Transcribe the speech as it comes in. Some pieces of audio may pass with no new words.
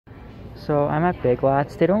So I'm at Big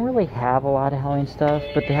Lots. They don't really have a lot of Halloween stuff,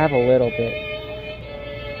 but they have a little bit.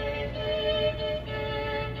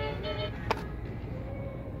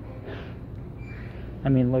 I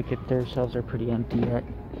mean, look, at their shelves are pretty empty yet.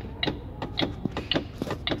 Help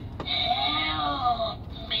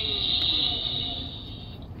me.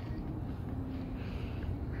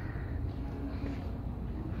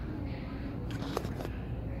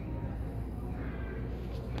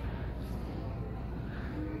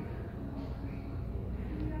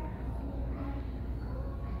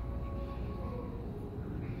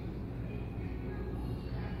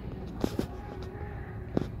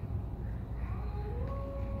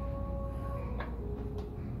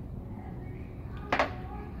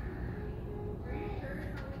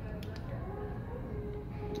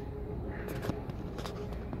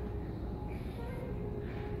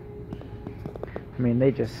 I mean,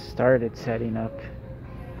 they just started setting up.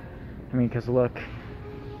 I mean, because look.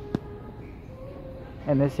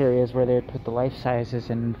 And this area is where they would put the life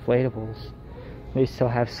sizes and inflatables. They still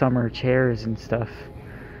have summer chairs and stuff.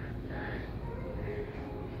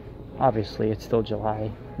 Obviously, it's still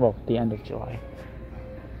July. Well, the end of July.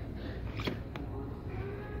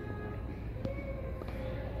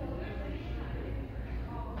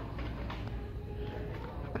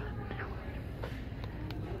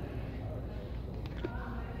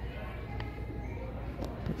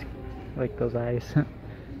 I like those eyes.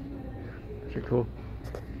 Those are cool.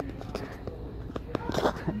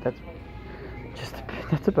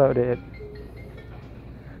 That's about it.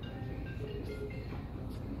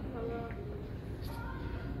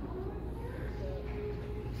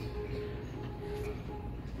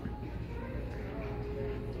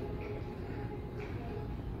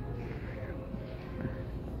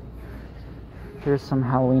 Here's some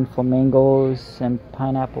Halloween flamingos and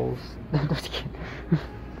pineapples. Just kidding.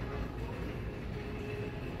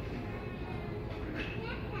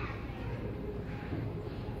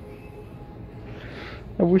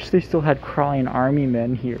 I wish they still had crawling army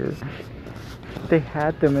men here. They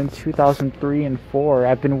had them in 2003 and 4.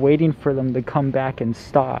 I've been waiting for them to come back in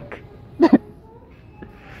stock.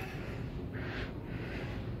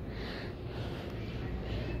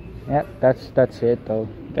 Yep, that's it though.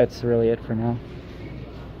 That's really it for now.